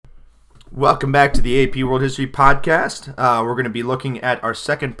Welcome back to the AP World History Podcast. We're going to be looking at our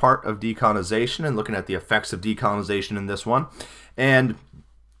second part of decolonization and looking at the effects of decolonization in this one. And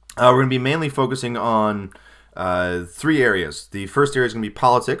we're going to be mainly focusing on three areas. The first area is going to be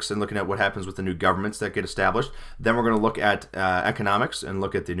politics and looking at what happens with the new governments that get established. Then we're going to look at economics and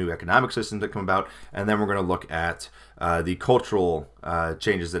look at the new economic systems that come about. And then we're going to look at the cultural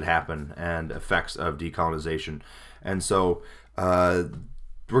changes that happen and effects of decolonization. And so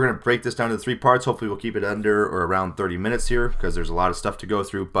we're going to break this down into three parts. Hopefully we'll keep it under or around 30 minutes here because there's a lot of stuff to go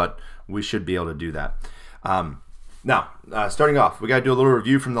through, but we should be able to do that. Now, starting off, we got to do a little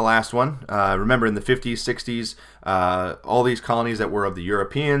review from the last one. Remember, in the 50s, 60s, all these colonies that were of the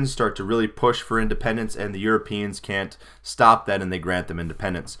Europeans start to really push for independence, and the Europeans can't stop that, and they grant them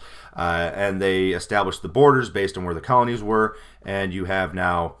independence. And they establish the borders based on where the colonies were, and you have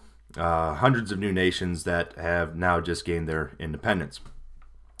now hundreds of new nations that have now just gained their independence.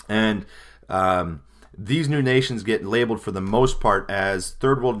 And these new nations get labeled for the most part as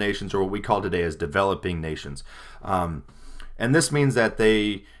third world nations, or what we call today as developing nations. And this means that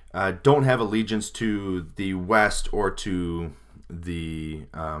they don't have allegiance to the West or to the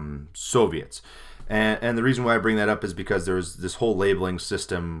Soviets. And the reason why I bring that up is because there's this whole labeling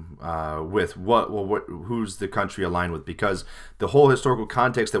system with who's the country aligned with, because the whole historical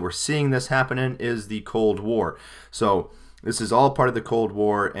context that we're seeing this happen in is the Cold War. So this is all part of the Cold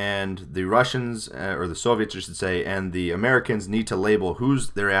War, and the Russians, or the Soviets, I should say, and the Americans need to label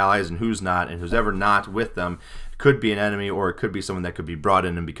who's their allies and who's not, and who's ever not with them could be an enemy, or it could be someone that could be brought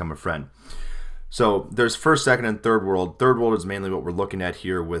in and become a friend. So there's first, second, and third world. Third world is mainly what we're looking at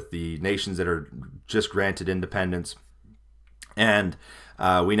here with the nations that are just granted independence. And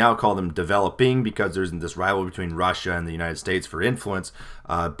we now call them developing because there's this rivalry between Russia and the United States for influence,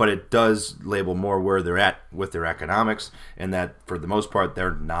 but it does label more where they're at with their economics, and that for the most part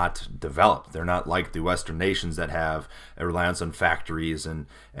they're not developed. They're not like the Western nations that have a reliance on factories and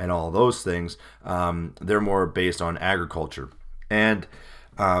all those things. They're more based on agriculture. And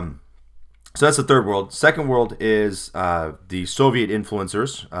so that's the third world. Second world is the Soviet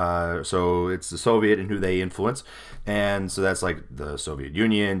influencers. So it's the Soviet and who they influence. And so that's like the Soviet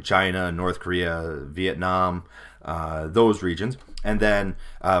Union, China, North Korea, Vietnam, those regions. And then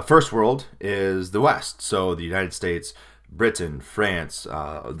first world is the West. So the United States, Britain, France,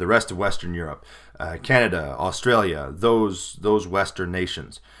 the rest of Western Europe, Canada, Australia, those Western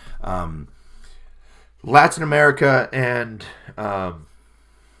nations. Latin America and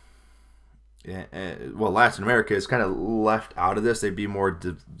Latin America is kind of left out of this. They'd be more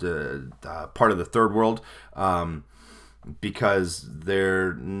part of the third world because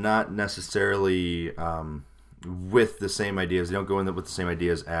they're not necessarily with the same ideas. They don't go in with the same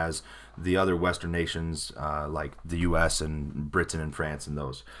ideas as the other Western nations like the U.S. and Britain and France and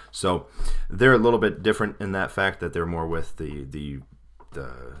those. So they're a little bit different in that fact that they're more with the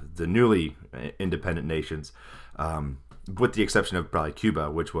newly independent nations. With the exception of probably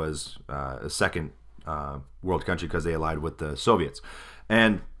Cuba, which was a second world country because they allied with the Soviets.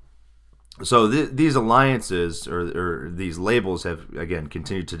 And so these alliances or these labels have, again,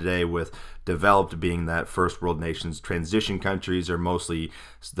 continued today, with developed being that first world nations. Transition countries are mostly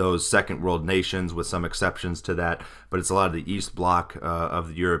those second world nations with some exceptions to that, but it's a lot of the East Bloc of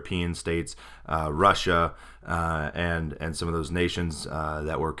the European states, Russia, and some of those nations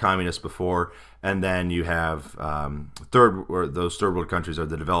that were communist before. And then you have those third world countries are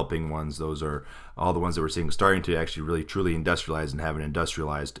the developing ones. Those are all the ones that we're seeing starting to actually really truly industrialize and have an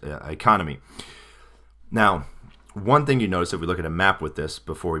industrialized economy. Now, one thing you notice if we look at a map with this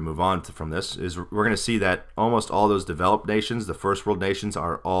before we move on from this is we're going to see that almost all those developed nations, the first world nations,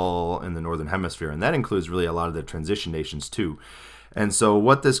 are all in the northern hemisphere, and that includes really a lot of the transition nations too. And so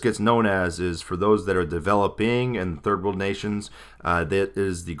what this gets known as is, for those that are developing and third world nations, that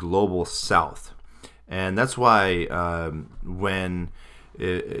is the global south. And that's why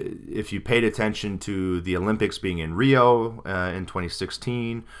if you paid attention to the Olympics being in Rio in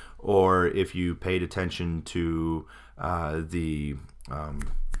 2016, or if you paid attention to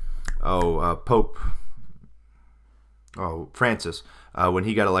Pope Francis, when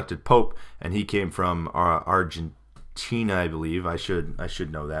he got elected Pope, and he came from Argentina, I believe. I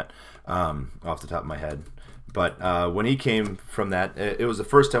should know that off the top of my head. But when he came from that, it was the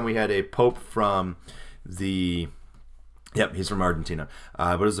first time we had a Pope from the... Yep, he's from Argentina.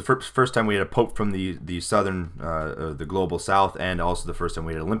 But it was the first time we had a Pope from the southern, the global south, and also the first time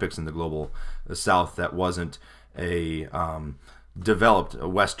we had Olympics in the global south that wasn't a developed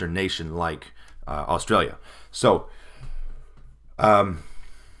Western nation like Australia. So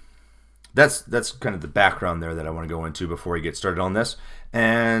that's kind of the background there that I want to go into before we get started on this.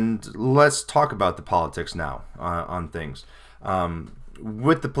 And let's talk about the politics now on things.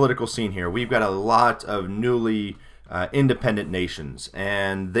 With the political scene here, we've got a lot of newly independent nations,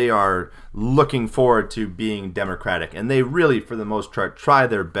 and they are looking forward to being democratic, and they really, for the most part, try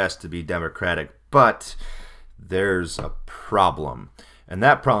their best to be democratic. But there's a problem, and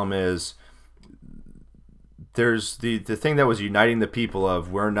that problem is there's the thing that was uniting the people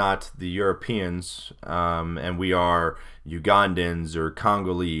of we're not the Europeans, and we are Ugandans or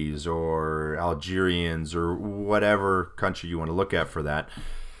Congolese or Algerians or whatever country you want to look at for that.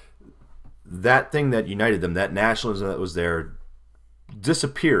 That thing that united them, that nationalism that was there,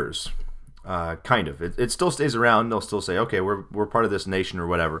 disappears. Kind of. It still stays around. They'll still say, okay, we're part of this nation or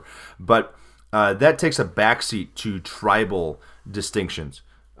whatever. But that takes a backseat to tribal distinctions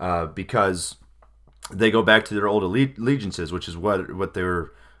because they go back to their old allegiances, which is what they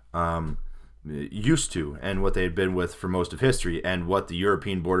were used to and what they had been with for most of history, and what the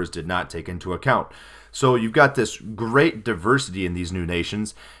European borders did not take into account. So you've got this great diversity in these new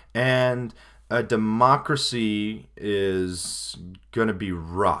nations, and a democracy is going to be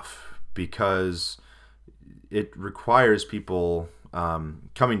rough because it requires people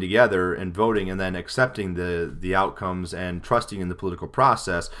coming together and voting and then accepting the outcomes and trusting in the political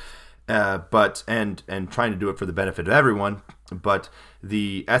process, but trying to do it for the benefit of everyone. But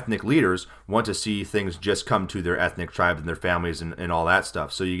the ethnic leaders want to see things just come to their ethnic tribe and their families and all that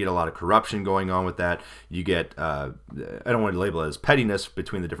stuff. So you get a lot of corruption going on with that. You get, I don't want to label it as pettiness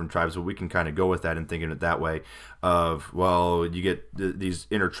between the different tribes, but we can kind of go with that and thinking it that way of, well, you get these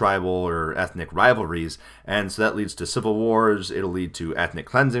intertribal or ethnic rivalries, and so that leads to civil wars. It'll lead to ethnic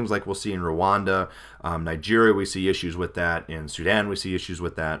cleansings like we'll see in Rwanda. Nigeria, we see issues with that. In Sudan, we see issues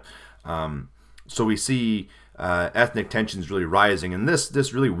with that. So we see ethnic tensions really rising, and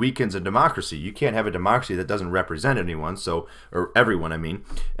this really weakens a democracy. You can't have a democracy that doesn't represent anyone, or everyone, I mean.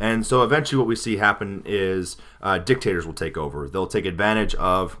 And so eventually what we see happen is dictators will take over. They'll take advantage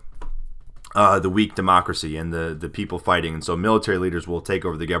of the weak democracy and the people fighting, and so military leaders will take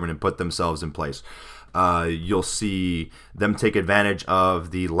over the government and put themselves in place. You'll see them take advantage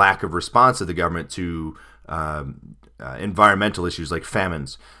of the lack of response of the government to environmental issues like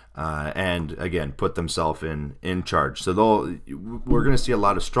famines. And again, put themselves in charge. So we're going to see a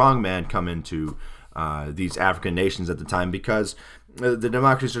lot of strongmen come into these African nations at the time because the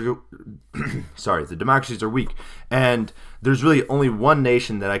democracies are the democracies are weak, and there's really only one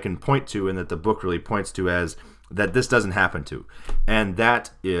nation that I can point to, and that the book really points to as that this doesn't happen to, and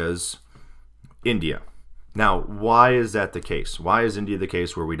that is India. Now, why is that the case? Why is India the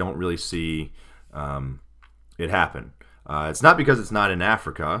case where we don't really see it happen? It's not because it's not in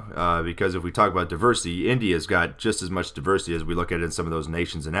Africa, because if we talk about diversity, India's got just as much diversity as we look at in some of those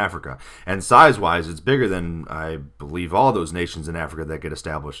nations in Africa. And size-wise, it's bigger than, I believe, all those nations in Africa that get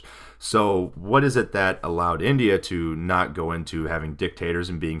established. So what is it that allowed India to not go into having dictators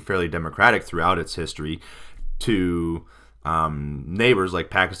and being fairly democratic throughout its history to neighbors like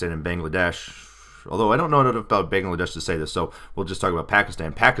Pakistan and Bangladesh? Although I don't know enough about Bangladesh to say this, so we'll just talk about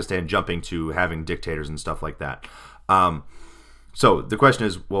Pakistan. Pakistan jumping to having dictators and stuff like that. So the question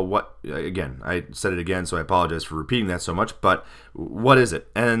is, well, what, again, I said it again, so I apologize for repeating that so much, but what is it?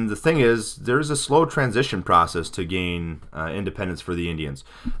 And the thing is, there's a slow transition process to gain independence for the Indians.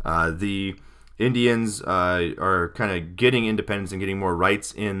 The Indians are kind of getting independence and getting more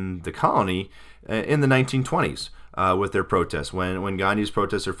rights in the colony in the 1920s. With their protests, when Gandhi's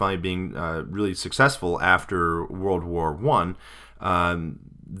protests are finally being really successful after World War I,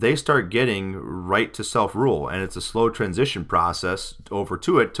 they start getting right to self-rule, and it's a slow transition process over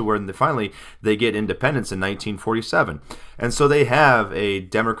to it, to where finally they get independence in 1947. And so they have a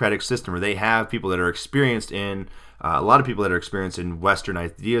democratic system, or they have people that are experienced in a lot of people that are experienced in Western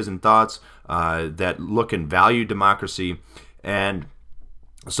ideas and thoughts that look and value democracy, and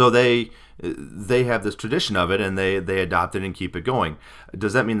so they have this tradition of it, and they adopt it and keep it going.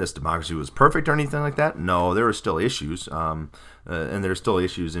 Does that mean this democracy was perfect or anything like that? No, there are still issues, and there are still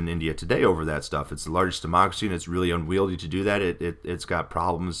issues in India today over that stuff. It's the largest democracy, and it's really unwieldy to do that. It's got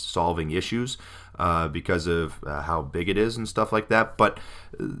problems solving issues because of how big it is and stuff like that. But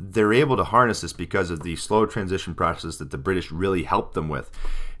they're able to harness this because of the slow transition process that the British really helped them with.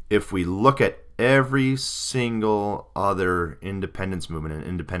 If we look at every single other independence movement and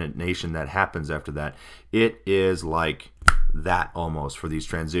independent nation that happens after that, it is like that almost for these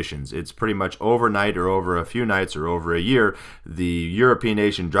transitions. It's pretty much overnight or over a few nights or over a year, the European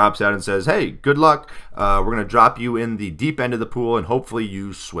nation drops out and says, hey, good luck. We're going to drop you in the deep end of the pool and hopefully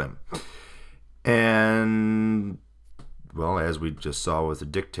you swim. And well, as we just saw with the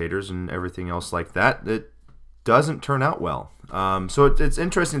dictators and everything else like that, it doesn't turn out well. So it's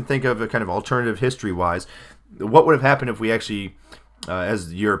interesting to think of a kind of alternative history-wise. What would have happened if we actually, as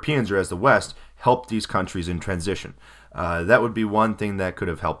the Europeans or as the West, helped these countries in transition? That would be one thing that could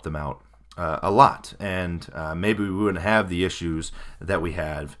have helped them out a lot, and maybe we wouldn't have the issues that we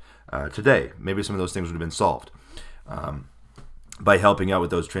have today. Maybe some of those things would have been solved by helping out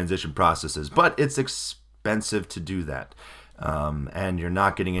with those transition processes. But it's expensive to do that, and you're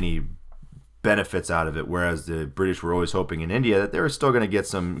not getting any benefits out of it, whereas the British were always hoping in India that they were still going to get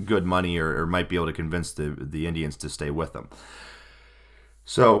some good money, or might be able to convince the Indians to stay with them.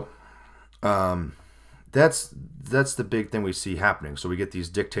 So that's the big thing we see happening. So we get these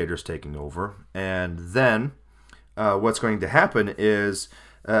dictators taking over, and then what's going to happen is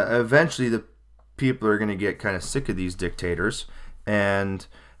eventually the people are going to get kind of sick of these dictators, and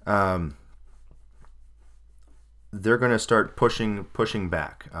they're going to start pushing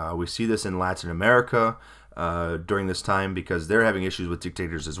back. We see this in Latin America during this time, because they're having issues with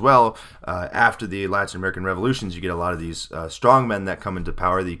dictators as well. After the Latin American revolutions, you get a lot of these strongmen that come into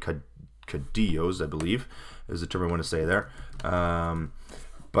power, the caudillos, I believe, is the term I want to say there. Yeah,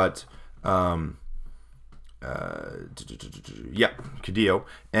 caudillo.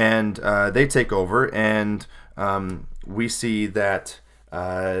 And they take over, and we see that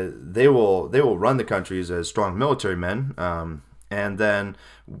they will run the countries as strong military men, and then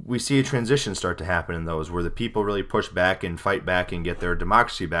we see a transition start to happen in those, where the people really push back and fight back and get their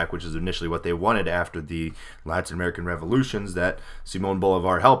democracy back, which is initially what they wanted after the Latin American revolutions that Simón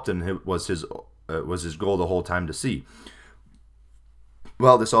Bolívar helped, and it was his goal the whole time to see.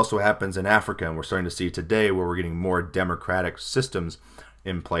 Well, this also happens in Africa, and we're starting to see today where we're getting more democratic systems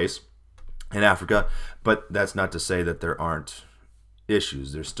in place in Africa, but that's not to say that there aren't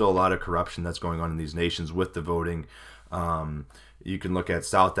issues. There's still a lot of corruption that's going on in these nations with the voting. You can look at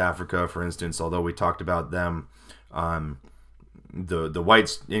South Africa, for instance. Although we talked about them, the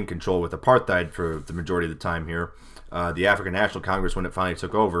whites in control with apartheid for the majority of the time here. The African National Congress, when it finally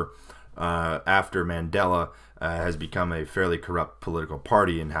took over after Mandela, has become a fairly corrupt political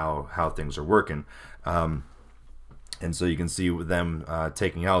party in how things are working. And so you can see with them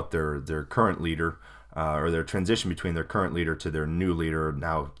taking out their current leader, or their transition between their current leader to their new leader,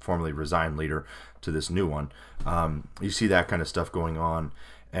 now formerly resigned leader, to this new one. You see that kind of stuff going on,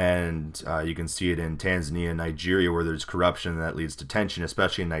 and you can see it in Tanzania and Nigeria, where there's corruption that leads to tension,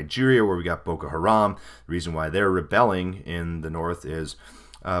 especially in Nigeria, where we got Boko Haram. The reason why they're rebelling in the north is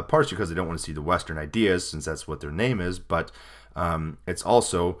partially because they don't want to see the Western ideas, since that's what their name is, but it's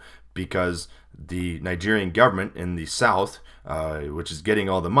also because the Nigerian government in the south, which is getting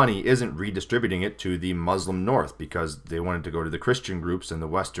all the money, isn't redistributing it to the Muslim north, because they wanted to go to the Christian groups and the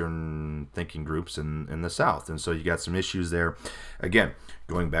Western thinking groups in the south. And so you got some issues there. Again,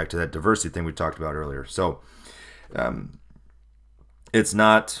 going back to that diversity thing we talked about earlier. So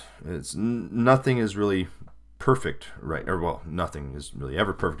nothing is really perfect, right? Or, well, nothing is really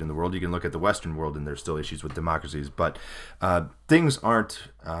ever perfect in the world. You can look at the Western world, and there's still issues with democracies, but things aren't.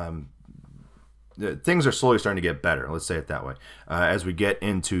 Things are slowly starting to get better, let's say it that way, as we get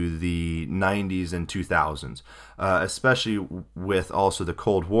into the 90s and 2000s, especially with also the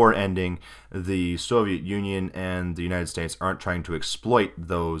Cold War ending. The Soviet Union and the United States aren't trying to exploit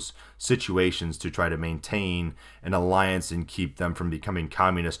those situations to try to maintain an alliance and keep them from becoming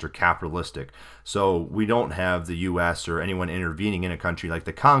communist or capitalistic. So we don't have the U.S. or anyone intervening in a country like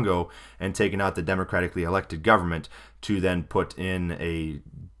the Congo and taking out the democratically elected government to then put a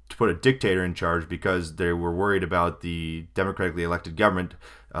dictator in charge, because they were worried about the democratically elected government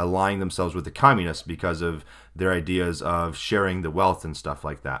allying themselves with the communists because of their ideas of sharing the wealth and stuff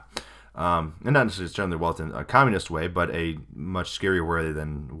like that. And not necessarily sharing the wealth in a communist way, but a much scarier way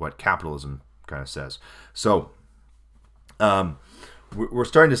than what capitalism kind of says. So we're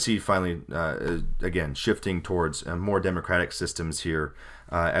starting to see finally, again, shifting towards more democratic systems here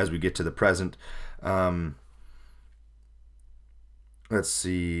as we get to the present. Let's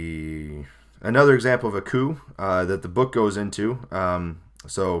see. Another example of a coup that the book goes into.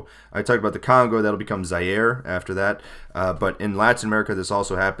 So I talked about the Congo. That'll become Zaire after that. But in Latin America, this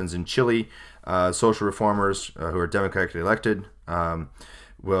also happens in Chile. Social reformers who are democratically elected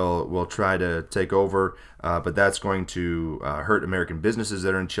will try to take over. But that's going to hurt American businesses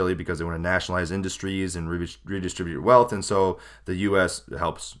that are in Chile, because they want to nationalize industries and redistribute wealth. And so the U.S.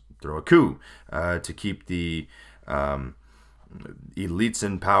 helps throw a coup to keep the elites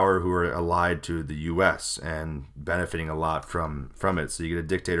in power who are allied to the U.S. and benefiting a lot from it. So you get a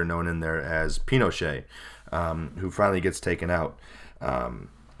dictator known in there as Pinochet, who finally gets taken out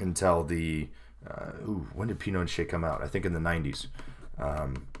until the when did Pinochet come out? I think in the 90s.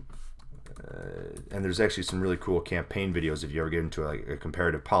 And there's actually some really cool campaign videos if you ever get into a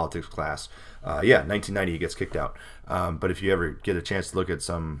comparative politics class. 1990 he gets kicked out. But if you ever get a chance to look at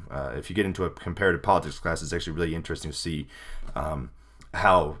some, if you get into a comparative politics class, it's actually really interesting to see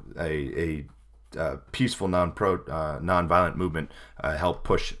how a peaceful, non-violent movement helped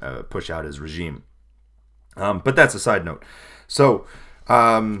push out his regime. But that's a side note. So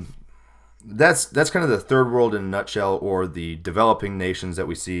that's kind of the third world in a nutshell, or the developing nations that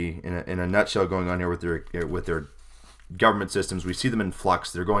we see in a nutshell going on here with their government systems. We see them in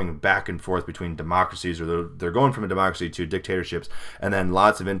flux. They're going back and forth between democracies, or they're going from a democracy to dictatorships, and then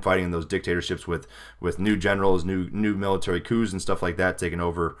lots of infighting in those dictatorships with new generals, new military coups and stuff like that taking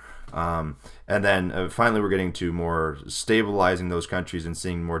over. And then finally we're getting to more stabilizing those countries and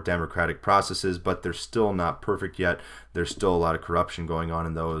seeing more democratic processes, but they're still not perfect yet. There's still a lot of corruption going on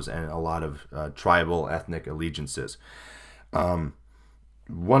in those, and a lot of tribal, ethnic allegiances. One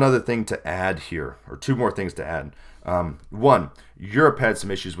other thing to add here, or two more things to add. One, Europe had some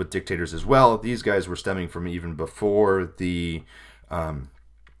issues with dictators as well. These guys were stemming from even before the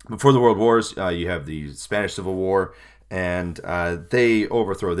World Wars. You have the Spanish Civil War, and they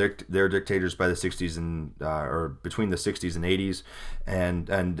overthrow their dictators by the 60s or between the 60s and 80s,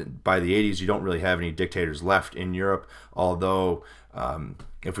 and by the 80s you don't really have any dictators left in Europe. Although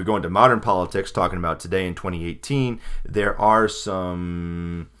if we go into modern politics, talking about today in 2018, there are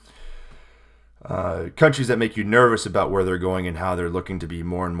some countries that make you nervous about where they're going and how they're looking to be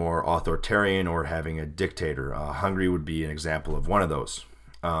more and more authoritarian or having a dictator. Hungary would be an example of one of those.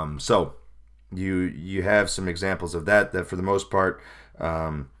 So you have some examples of that for the most part,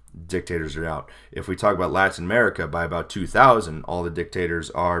 dictators are out. If we talk about Latin America, by about 2000, all the dictators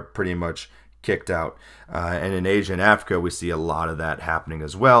are pretty much kicked out. And in Asia and Africa, we see a lot of that happening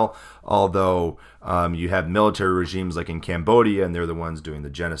as well. Although you have military regimes like in Cambodia, and they're the ones doing the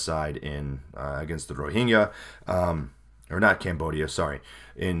genocide against the Rohingya, or not Cambodia, sorry,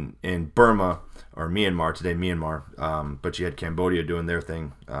 in Burma or Myanmar, today Myanmar. But you had Cambodia doing their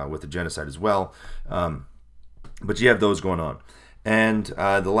thing with the genocide as well. But you have those going on. And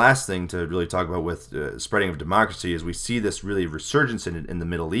the last thing to really talk about with spreading of democracy is we see this really resurgence in the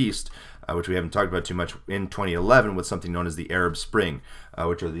Middle East, which we haven't talked about too much, in 2011 with something known as the Arab Spring,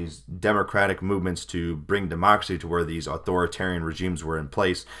 which are these democratic movements to bring democracy to where these authoritarian regimes were in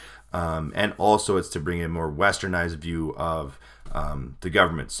place. And also it's to bring in a more westernized view of the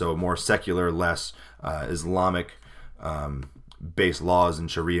government. So more secular, less Islamic based laws and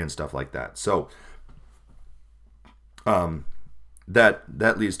Sharia and stuff like that. So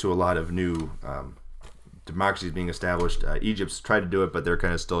that leads to a lot of new democracies being established. Egypt's tried to do it, but they're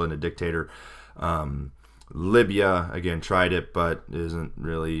kind of still in a dictator. Libya, again, tried it, but isn't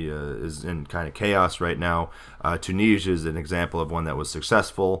really, is in kind of chaos right now. Tunisia is an example of one that was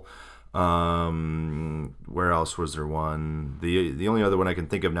successful. Where else was there one? The only other one I can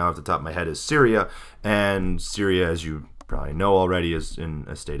think of now off the top of my head is Syria. And Syria, as you probably know already, is in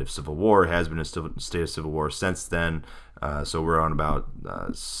a state of civil war, has been in a state of civil war since then. So we're on about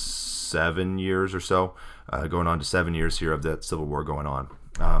 7 years or so, going on to 7 years here of that civil war going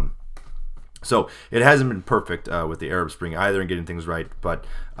on. So it hasn't been perfect with the Arab Spring either in getting things right, but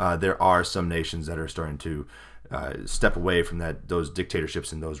there are some nations that are starting to step away from those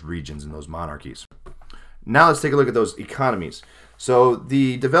dictatorships in those regions and those monarchies. Now let's take a look at those economies. So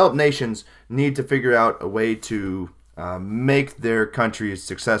the developed nations need to figure out a way to make their countries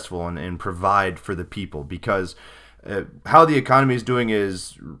successful and provide for the people, because how the economy is doing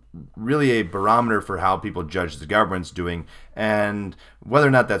is really a barometer for how people judge the government's doing, and whether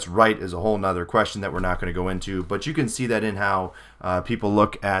or not that's right is a whole nother question that we're not going to go into. But you can see that in how people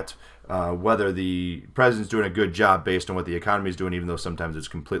look at whether the president's doing a good job based on what the economy is doing, even though sometimes it's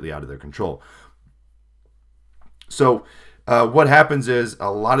completely out of their control. So what happens is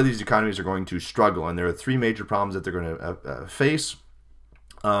a lot of these economies are going to struggle, and there are three major problems that they're going to face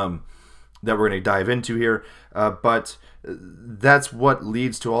that we're going to dive into here. But that's what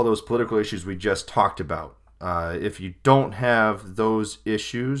leads to all those political issues we just talked about. If you don't have those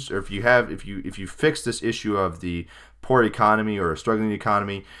issues, or if you fix this issue of the poor economy or a struggling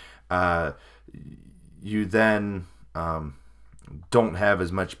economy, you then don't have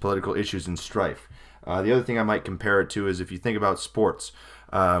as much political issues and strife. The other thing I might compare it to is if you think about sports.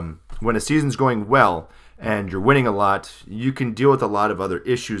 When a season's going well and you're winning a lot, you can deal with a lot of other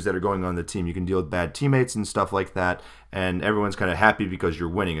issues that are going on in the team. You can deal with bad teammates and stuff like that, and everyone's kind of happy because you're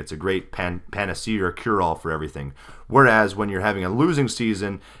winning. It's a great panacea or cure-all for everything. Whereas when you're having a losing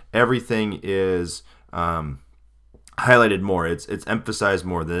season, everything is highlighted more. It's emphasized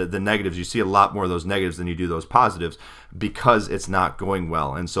more. The negatives, you see a lot more of those negatives than you do those positives, because it's not going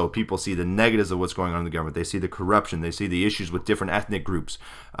well. And so people see the negatives of what's going on in the government. They see the corruption. They see the issues with different ethnic groups,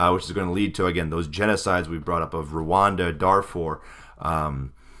 which is going to lead to, again, those genocides we brought up of Rwanda, Darfur.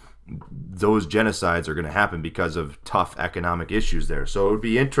 Those genocides are going to happen because of tough economic issues there. So it would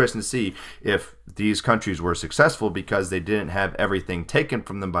be interesting to see if these countries were successful because they didn't have everything taken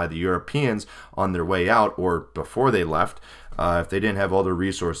from them by the Europeans on their way out or before they left. If they didn't have all their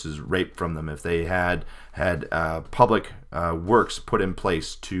resources raped from them, if they had public works put in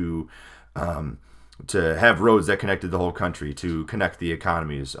place to have roads that connected the whole country, to connect the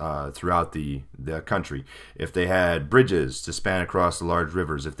economies throughout the country, if they had bridges to span across the large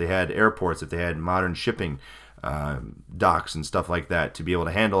rivers, if they had airports, if they had modern shipping docks and stuff like that to be able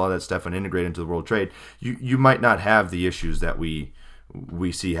to handle all that stuff and integrate into the world trade, you might not have the issues that we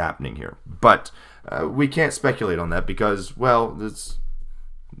see happening here. But we can't speculate on that because, well, it's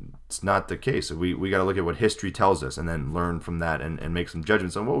not the case. We got to look at what history tells us and then learn from that and make some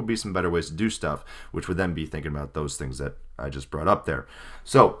judgments on what would be some better ways to do stuff, which would then be thinking about those things that I just brought up there.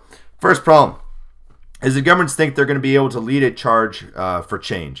 So, first problem is the governments think they're going to be able to lead a charge for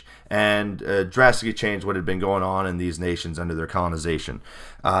change and drastically change what had been going on in these nations under their colonization.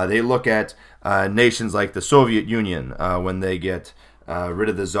 They look at nations like the Soviet Union when they get rid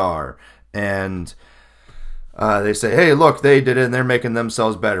of the Tsar, and they say, hey, look, they did it and they're making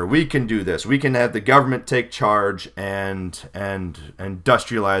themselves better. We can do this. We can have the government take charge and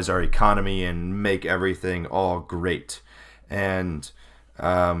industrialize our economy and make everything all great. And,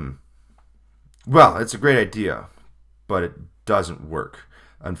 well, it's a great idea, but it doesn't work,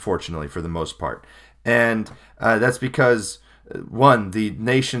 unfortunately, for the most part. And that's because, one, the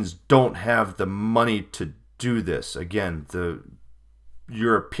nations don't have the money to do this. Again, the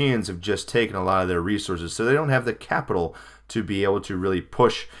Europeans have just taken a lot of their resources, so they don't have the capital to be able to really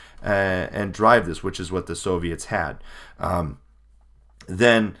push and drive this, which is what the Soviets had.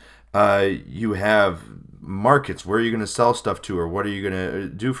 Then you have markets. Where are you going to sell stuff to, or what are you going to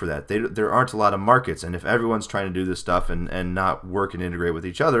do for that? There aren't a lot of markets, and if everyone's trying to do this stuff and not work and integrate with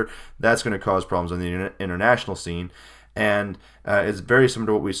each other, that's going to cause problems on the international scene. And it's very similar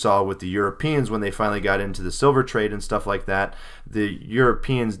to what we saw with the Europeans when they finally got into the silver trade and stuff like that. The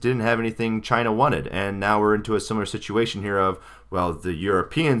Europeans didn't have anything China wanted, and now we're into a similar situation here of, well, the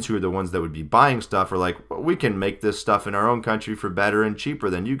Europeans, who are the ones that would be buying stuff, are like, well, we can make this stuff in our own country for better and cheaper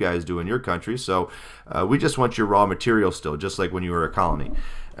than you guys do in your country, so we just want your raw material still, just like when you were a colony.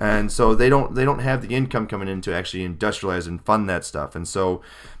 And so they don't have the income coming in to actually industrialize and fund that stuff. And so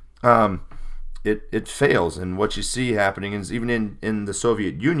it fails, and what you see happening is even in the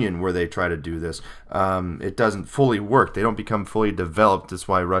Soviet Union where they try to do this, it doesn't fully work. They don't become fully developed. That's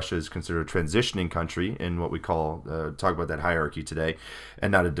why Russia is considered a transitioning country in what we call, talk about that hierarchy today,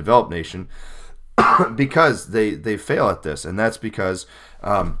 and not a developed nation, because they fail at this, and that's because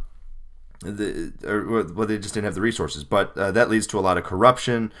they just didn't have the resources. But that leads to a lot of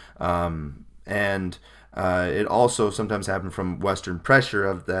corruption, and it also sometimes happened from Western pressure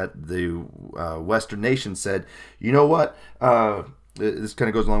of that the Western nations said, you know what, this kind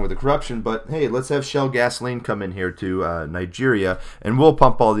of goes along with the corruption, but hey, let's have Shell gasoline come in here to Nigeria, and we'll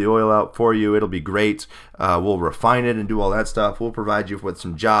pump all the oil out for you. It'll be great. We'll refine it and do all that stuff. We'll provide you with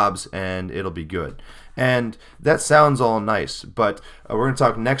some jobs, and it'll be good. And that sounds all nice, but we're going to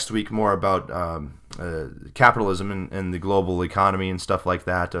talk next week more about capitalism and the global economy and stuff like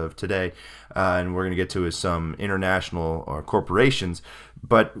that of today, and we're going to get to some international corporations,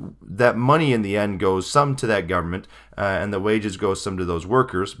 but that money in the end goes some to that government, and the wages go some to those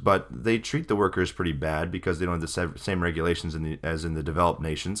workers, but they treat the workers pretty bad because they don't have the same regulations as in the developed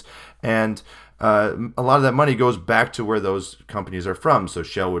nations, and a lot of that money goes back to where those companies are from. So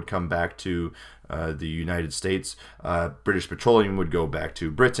Shell would come back to the United States, British Petroleum would go back to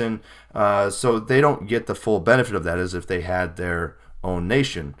Britain, so they don't get the full benefit of that as if they had their own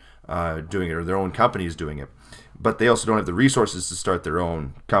nation doing it, or their own companies doing it. But they also don't have the resources to start their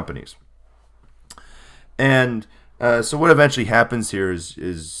own companies. And so what eventually happens here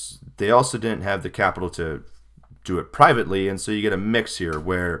is they also didn't have the capital to do it privately, and so you get a mix here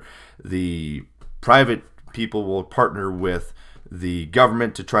where the private people will partner with the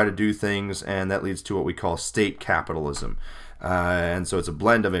government to try to do things, and that leads to what we call state capitalism. And so it's a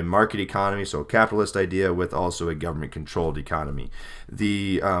blend of a market economy, so a capitalist idea, with also a government-controlled economy.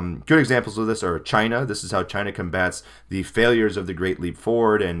 The good examples of this are China. This is how China combats the failures of the Great Leap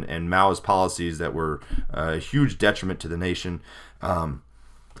Forward and Mao's policies that were a huge detriment to the nation.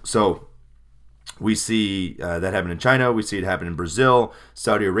 So We see that happen in China. We see it happen in Brazil.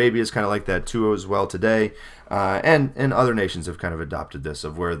 Saudi Arabia is kind of like that too as well today. And other nations have kind of adopted this,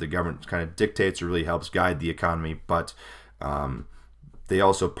 of where the government kind of dictates or really helps guide the economy, but they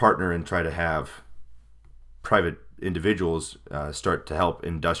also partner and try to have private individuals start to help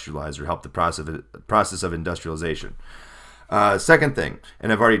industrialize or help the process of industrialization. Second thing,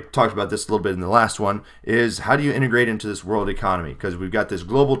 and I've already talked about this a little bit in the last one, is how do you integrate into this world economy? Because we've got this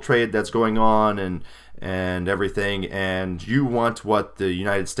global trade that's going on and everything, and you want what the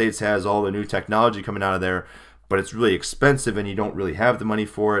United States has, all the new technology coming out of there, but it's really expensive and you don't really have the money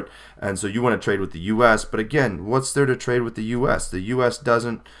for it, and so you want to trade with the U.S. But again, what's there to trade with the U.S.? The U.S.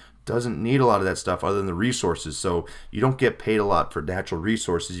 doesn't need a lot of that stuff other than the resources. So you don't get paid a lot for natural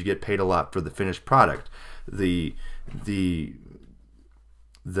resources. You get paid a lot for the finished product. The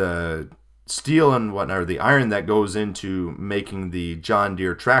steel and whatnot, or the iron that goes into making the John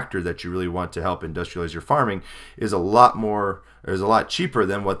Deere tractor that you really want to help industrialize your farming is a lot cheaper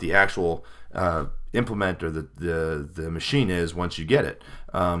than what the actual implement or the machine is once you get it.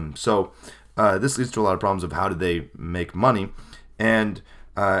 So this leads to a lot of problems of how do they make money, and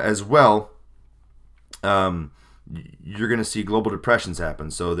as well, you're going to see global depressions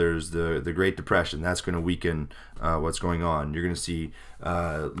happen. So there's the Great Depression. That's going to weaken what's going on. You're going to see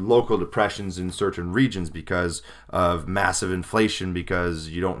local depressions in certain regions because of massive inflation, because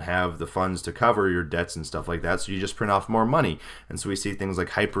you don't have the funds to cover your debts and stuff like that. So you just print off more money. And so we see things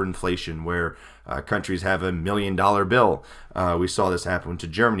like hyperinflation, where countries have $1 million bill. We saw this happen to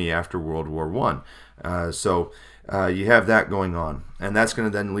Germany after World War I. So you have that going on. And that's going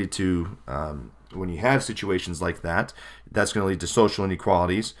to then lead to... when you have situations like that, that's going to lead to social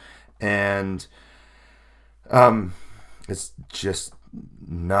inequalities, and it's just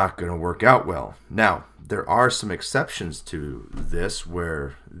not going to work out well. Now, there are some exceptions to this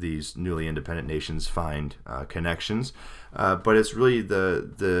where these newly independent nations find connections, but it's really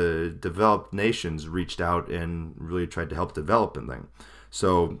the developed nations reached out and really tried to help develop things.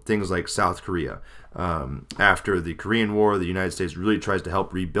 So things like South Korea. After the Korean War, the United States really tries to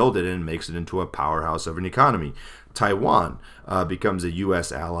help rebuild it and makes it into a powerhouse of an economy. Taiwan becomes a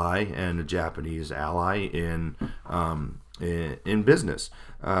U.S. ally and a Japanese ally in business.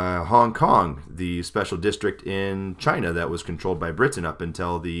 Hong Kong, the special district in China that was controlled by Britain up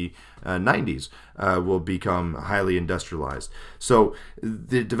until the 90s, will become highly industrialized. So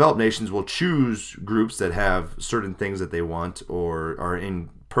the developed nations will choose groups that have certain things that they want or are in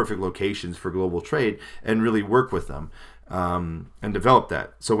perfect locations for global trade and really work with them and develop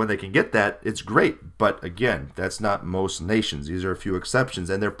that. So when they can get that, it's great. But again, that's not most nations. These are a few exceptions,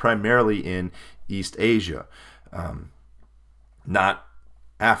 and they're primarily in East Asia. Not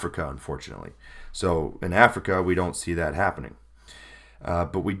Africa, unfortunately. So in Africa, we don't see that happening.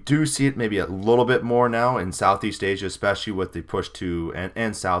 But we do see it maybe a little bit more now in Southeast Asia, especially with the push to,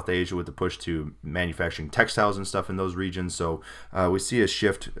 and South Asia with the push to manufacturing textiles and stuff in those regions. So we see a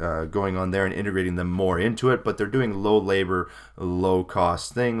shift going on there and integrating them more into it, but they're doing low labor, low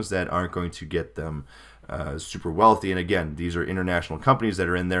cost things that aren't going to get them super wealthy. And again, these are international companies that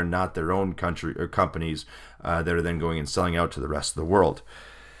are in there, not their own country or companies that are then going and selling out to the rest of the world.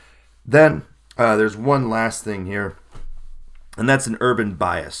 Then there's one last thing here, and that's an urban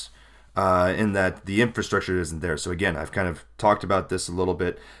bias in that the infrastructure isn't there. So again, I've kind of talked about this a little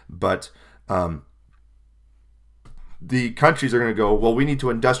bit, but the countries are going to go, well, we need to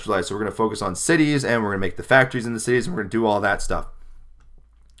industrialize, so we're going to focus on cities, and we're going to make the factories in the cities, and we're going to do all that stuff.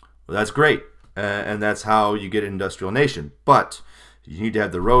 Well, that's great, and that's how you get an industrial nation. But you need to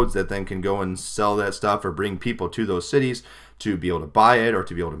have the roads that then can go and sell that stuff or bring people to those cities to be able to buy it, or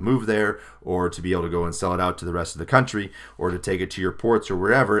to be able to move there, or to be able to go and sell it out to the rest of the country, or to take it to your ports or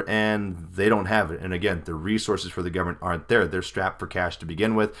wherever, and they don't have it. And again, the resources for the government aren't there. They're strapped for cash to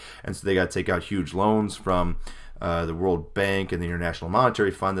begin with, and so they got to take out huge loans from the World Bank and the International Monetary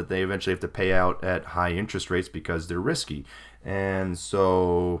Fund that they eventually have to pay out at high interest rates because they're risky. And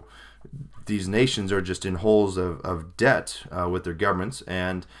so these nations are just in holes of debt with their governments,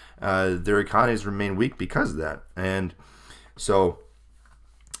 and their economies remain weak because of that. And so,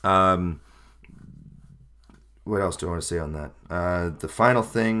 what else do I want to say on that? The final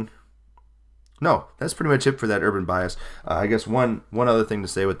thing, no, that's pretty much it for that urban bias. I guess one other thing to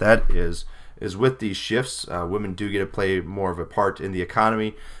say with that is with these shifts, women do get to play more of a part in the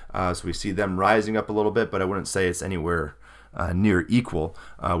economy. So we see them rising up a little bit, but I wouldn't say it's anywhere near equal.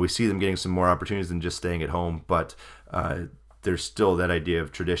 We see them getting some more opportunities than just staying at home, but there's still that idea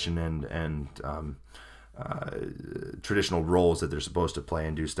of tradition and traditional roles that they're supposed to play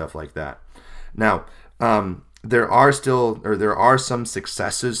and do stuff like that. Now, there are some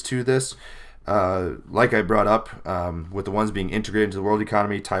successes to this. like I brought up, with the ones being integrated into the world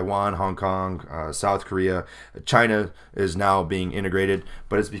economy, Taiwan, Hong Kong, South Korea, China is now being integrated,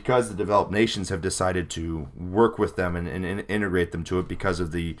 but it's because the developed nations have decided to work with them and integrate them to it because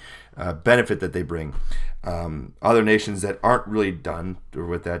of the benefit that they bring. Other nations that aren't really done, or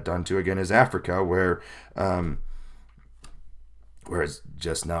with that done to, again, is Africa, where it's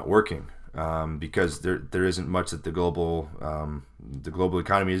just not working. Because there isn't much that the global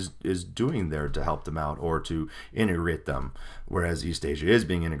economy is doing there to help them out or to integrate them, whereas East Asia is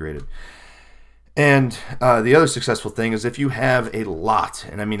being integrated. And the other successful thing is if you have a lot,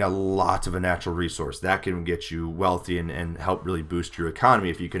 and I mean a lot of a natural resource, that can get you wealthy and help really boost your economy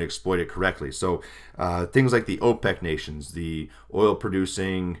if you can exploit it correctly. So things like the OPEC nations, the oil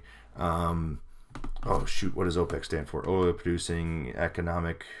producing, what does OPEC stand for? Oil Producing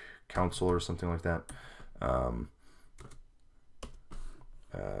Economic Council or something like that.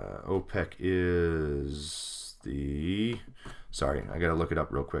 OPEC is sorry, I gotta look it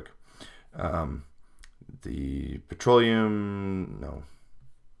up real quick. The petroleum, no,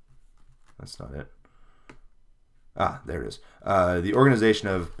 that's not it. There it is. The Organization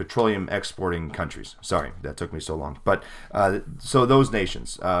of Petroleum Exporting Countries. Sorry, that took me so long. But so those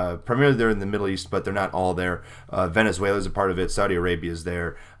nations, primarily they're in the Middle East, but they're not all there. Venezuela is a part of it. Saudi Arabia is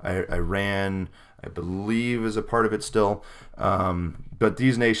there. Iran, I believe, is a part of it still. But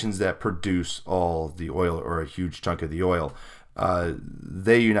these nations that produce all the oil, or a huge chunk of the oil,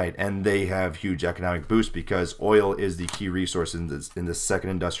 they unite and they have huge economic boost because oil is the key resource in the second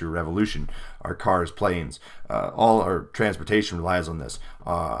industrial revolution. Our cars, planes, all our transportation relies on this.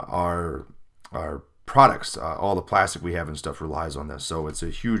 Our products, all the plastic we have and stuff relies on this. So it's a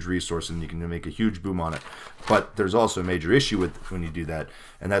huge resource and you can make a huge boom on it. But there's also a major issue with when you do that,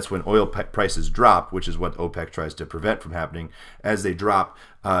 and that's when oil prices drop, which is what OPEC tries to prevent from happening. As they drop,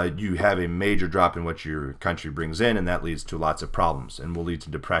 you have a major drop in what your country brings in, and that leads to lots of problems and will lead to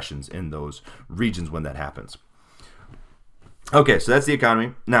depressions in those regions when that happens. Okay, so that's the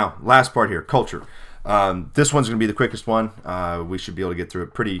economy. Now, last part here, culture. This one's going to be the quickest one. We should be able to get through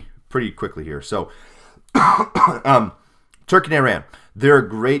it pretty quickly here. So, Turkey and Iran, they're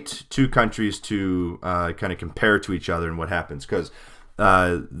great two countries to kind of compare to each other and what happens, because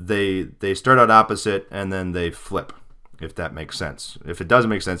they start out opposite and then they flip, if that makes sense. If it doesn't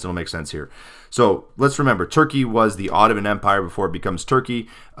make sense, it'll make sense here. So let's remember, Turkey was the Ottoman Empire before it becomes Turkey.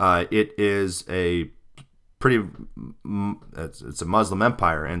 It is it's a Muslim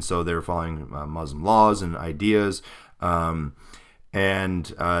empire, and so they're following Muslim laws and ideas. And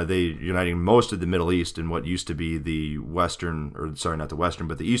they uniting most of the Middle East in what used to be the Western, or sorry, not the Western,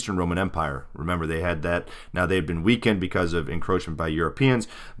 but the Eastern Roman Empire. Remember, they had that. Now they've been weakened because of encroachment by Europeans,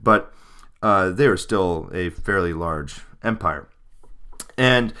 but they are still a fairly large empire.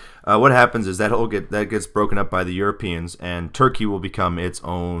 And what happens is that gets broken up by the Europeans, and Turkey will become its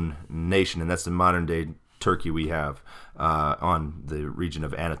own nation, and that's the modern day Turkey we have on the region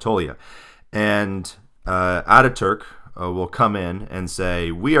of Anatolia. And Ataturk will come in and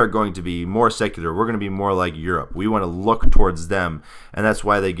say, we are going to be more secular. We're going to be more like Europe. We want to look towards them. And that's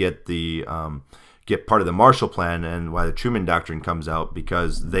why they get part of the Marshall Plan and why the Truman Doctrine comes out,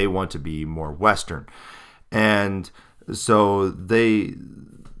 because they want to be more Western. And so they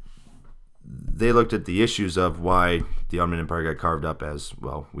looked at the issues of why the Ottoman Empire got carved up as,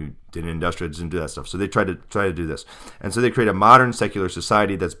 well, we didn't industrialize, didn't do that stuff. So they tried to do this. And so they create a modern secular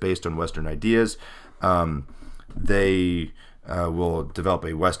society that's based on Western ideas. They will develop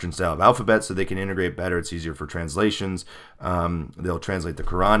a Western style of alphabet so they can integrate better. It's easier for translations. They'll translate the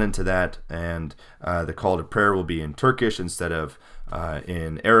Quran into that, and the call to prayer will be in Turkish instead of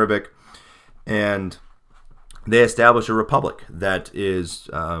in Arabic. And they establish a republic that is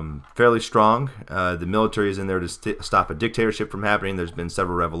fairly strong. The military is in there to stop a dictatorship from happening. There's been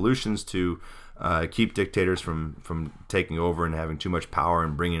several revolutions to keep dictators from taking over and having too much power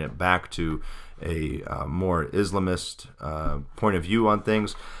and bringing it back to a more Islamist point of view on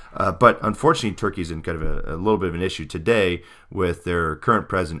things. But unfortunately, Turkey's in kind of a little bit of an issue today with their current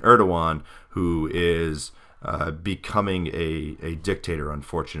president, Erdogan, who is becoming a dictator,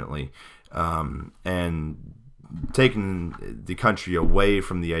 unfortunately, and taking the country away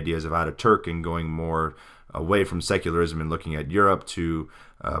from the ideas of Ataturk and going more away from secularism and looking at Europe to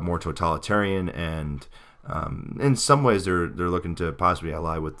more totalitarian, and in some ways they're looking to possibly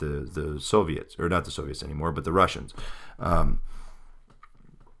ally with the Soviets, or not the Soviets anymore, but the Russians.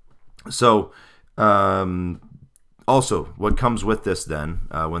 Also, what comes with this then,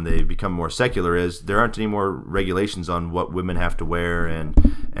 when they become more secular, is there aren't any more regulations on what women have to wear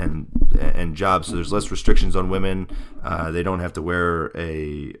and jobs. So there's less restrictions on women. They don't have to wear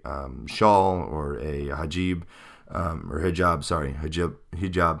a shawl or a hijab,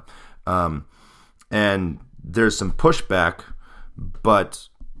 hijab. And there's some pushback, but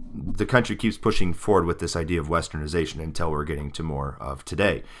the country keeps pushing forward with this idea of westernization until we're getting to more of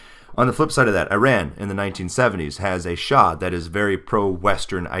today. On the flip side of that, Iran in the 1970s has a Shah that is very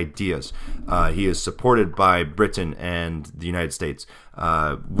pro-Western ideas. He is supported by Britain and the United States.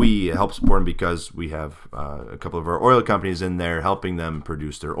 We help support him because we have a couple of our oil companies in there helping them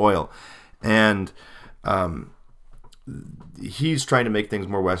produce their oil. And he's trying to make things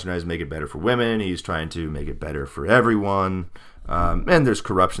more westernized, make it better for women. He's trying to make it better for everyone. And there's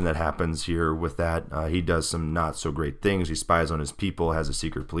corruption that happens here with that. He does some not so great things. He spies on his people, has a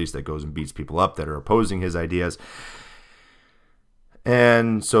secret police that goes and beats people up that are opposing his ideas.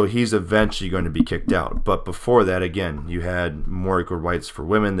 And so he's eventually going to be kicked out. But before that, again, you had more equal rights for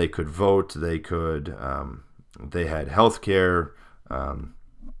women. They could vote. They had health care.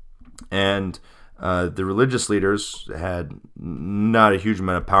 And the religious leaders had not a huge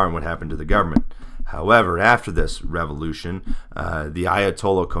amount of power in what happened to the government. However, after this revolution, the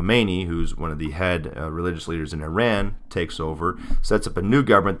Ayatollah Khomeini, who's one of the head religious leaders in Iran, takes over, sets up a new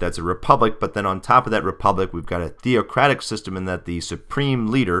government that's a republic, but then on top of that republic, we've got a theocratic system in that the supreme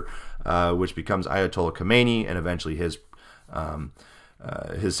leader, which becomes Ayatollah Khomeini, and eventually his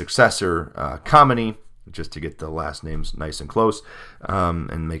successor, Khamenei, just to get the last names nice and close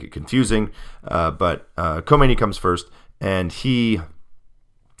and make it confusing. But Khomeini comes first, and he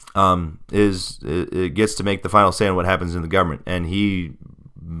it gets to make the final say on what happens in the government, and he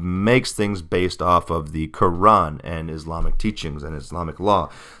makes things based off of the Quran and Islamic teachings and Islamic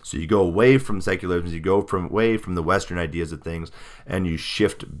law. So you go away from secularism, you go away from the Western ideas of things, and you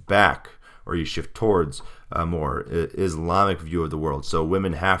shift back, or you shift towards a more Islamic view of the world. So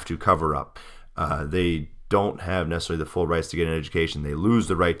women have to cover up. They don't have necessarily the full rights to get an education. They lose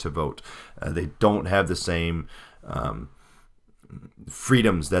the right to vote. They don't have the same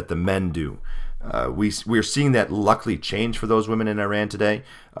freedoms that the men do. We're seeing that luckily change for those women in Iran today.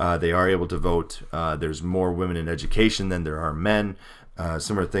 They are able to vote. There's more women in education than there are men.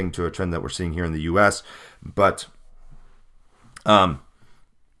 Similar thing to a trend that we're seeing here in the U.S. But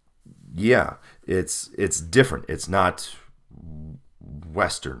yeah, it's different. It's not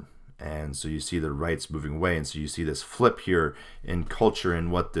Western. And so you see the rights moving away, and so you see this flip here in culture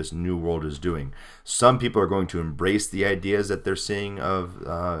and what this new world is doing. Some people are going to embrace the ideas that they're seeing of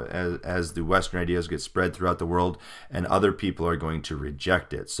as the Western ideas get spread throughout the world, and other people are going to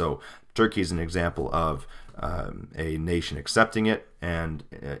reject it. So Turkey is an example of a nation accepting it and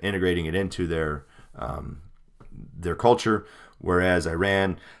integrating it into their culture, whereas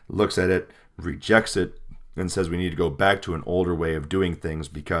Iran looks at it, rejects it, and says we need to go back to an older way of doing things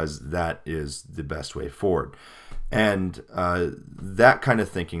because that is the best way forward. And that kind of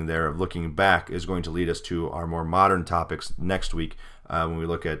thinking there of looking back is going to lead us to our more modern topics next week when we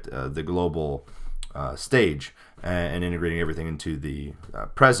look at the global stage and integrating everything into the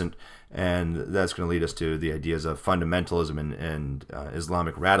present. And that's going to lead us to the ideas of fundamentalism and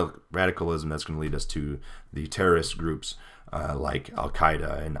Islamic radicalism. That's going to lead us to the terrorist groups like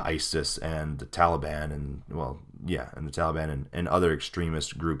Al-Qaeda and ISIS and the Taliban and other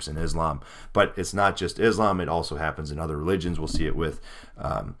extremist groups in Islam. But it's not just Islam; it also happens in other religions. We'll see it with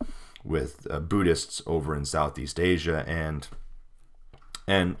Buddhists over in Southeast Asia and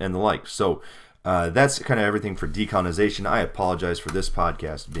the like. So that's kind of everything for decolonization. I apologize for this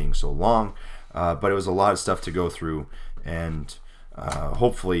podcast being so long, but it was a lot of stuff to go through, and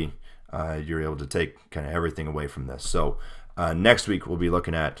hopefully you're able to take kind of everything away from this. So next week we'll be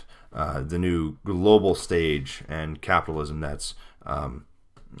looking at the new global stage and capitalism. That's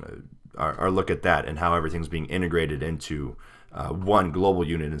our look at that and how everything's being integrated into one global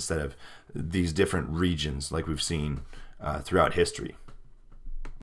unit instead of these different regions like we've seen throughout history.